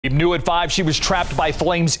New at 5, she was trapped by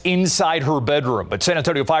flames inside her bedroom, but San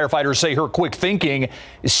Antonio firefighters say her quick thinking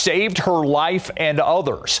saved her life and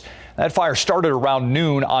others. That fire started around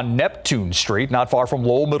noon on Neptune Street, not far from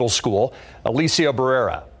Lowell Middle School. Alicia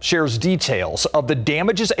Barrera shares details of the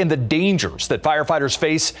damages and the dangers that firefighters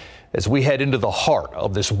face as we head into the heart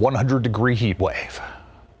of this 100-degree heat wave.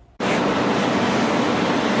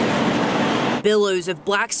 Billows of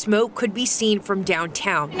black smoke could be seen from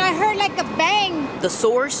downtown. And I heard like a bang. The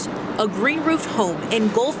source, a green-roofed home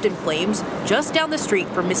engulfed in flames just down the street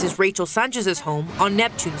from Mrs. Rachel Sanchez's home on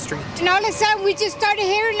Neptune Street. And all of a sudden we just started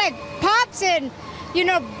hearing like pops and,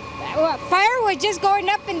 fire was just going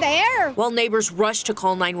up in the air. While neighbors rushed to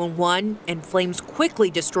call 911 and flames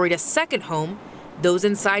quickly destroyed a second home, those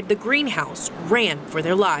inside the greenhouse ran for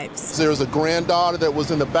their lives. There was a granddaughter that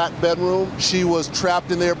was in the back bedroom. She was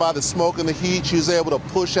trapped in there by the smoke and the heat. She was able to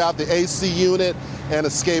push out the AC unit and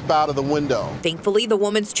escape out of the window. Thankfully, the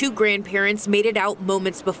woman's two grandparents made it out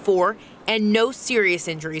moments before, and no serious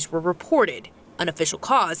injuries were reported. An official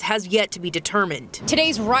cause has yet to be determined.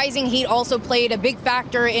 Today's rising heat also played a big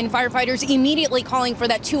factor in firefighters immediately calling for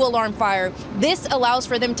that 2-alarm fire. This allows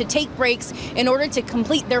for them to take breaks in order to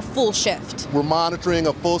complete their full shift. We're monitoring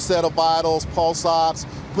a full set of vitals, pulse ox,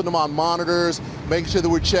 putting them on monitors, making sure that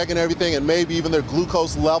we're checking everything and maybe even their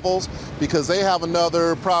glucose levels because they have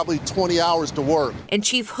another probably 20 hours to work. And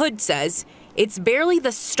Chief Hood says it's barely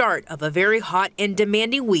the start of a very hot and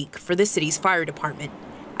demanding week for the city's fire department.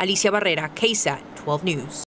 Alicia Barrera, KSAT 12 News.